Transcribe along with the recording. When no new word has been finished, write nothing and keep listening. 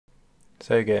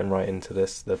So getting right into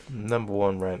this, the number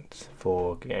one ranked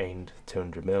for gained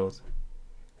 200 mils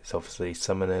is obviously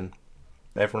summoning.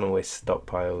 Everyone always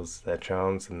stockpiles their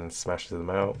charms and then smashes them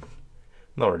out.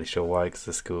 Not really sure why, because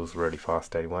the skill's really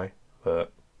fast anyway,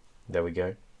 but there we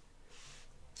go.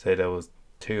 So there was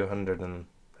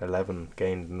 211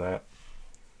 gained in that,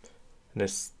 and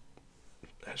it's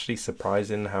actually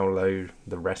surprising how low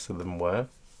the rest of them were.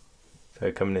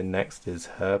 So coming in next is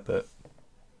Herb at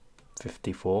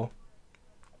 54.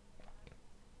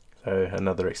 So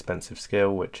another expensive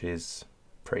skill, which is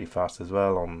pretty fast as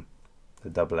well on the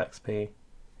double XP.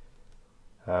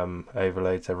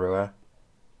 Overloads everywhere.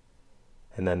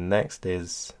 And then next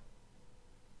is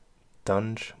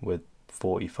Dunge with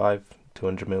 45,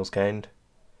 200 mils gained.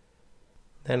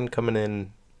 Then coming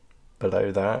in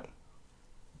below that,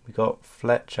 we got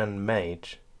Fletch and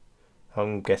Mage.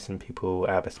 I'm guessing people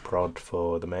Abyss prod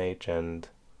for the Mage and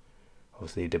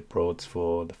obviously did Broads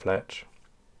for the Fletch.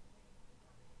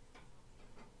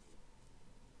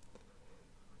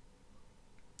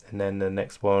 And then the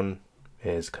next one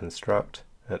is Construct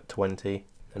at 20.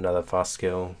 Another fast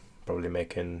skill, probably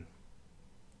making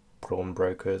prawn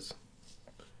brokers.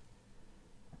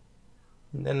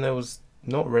 And then there was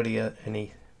not really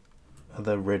any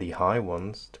other really high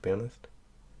ones, to be honest.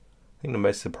 I think the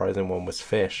most surprising one was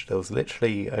Fish. There was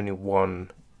literally only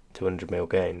one 200 mil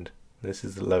gained. This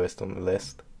is the lowest on the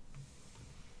list.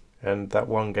 And that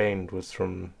one gained was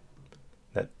from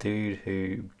that dude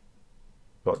who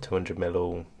got 200 mil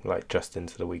all like just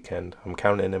into the weekend. I'm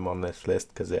counting him on this list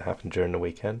because it happened during the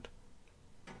weekend.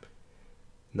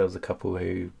 And there was a couple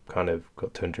who kind of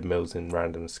got 200 mils in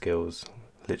random skills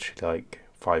literally like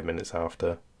 5 minutes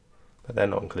after, but they're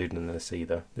not included in this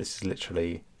either. This is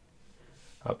literally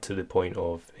up to the point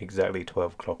of exactly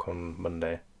 12 o'clock on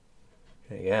Monday.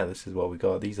 Yeah, this is what we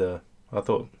got. These are, I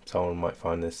thought someone might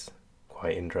find this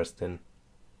quite interesting,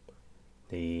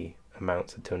 the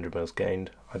amounts of 200 mils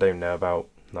gained. I don't know about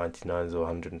 99s or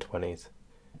 120s.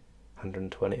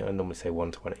 120, I normally say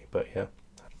 120, but yeah,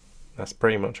 that's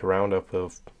pretty much a roundup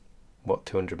of what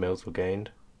 200 mils were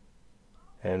gained.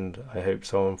 And I hope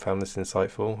someone found this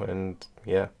insightful, and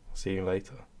yeah, see you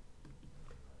later.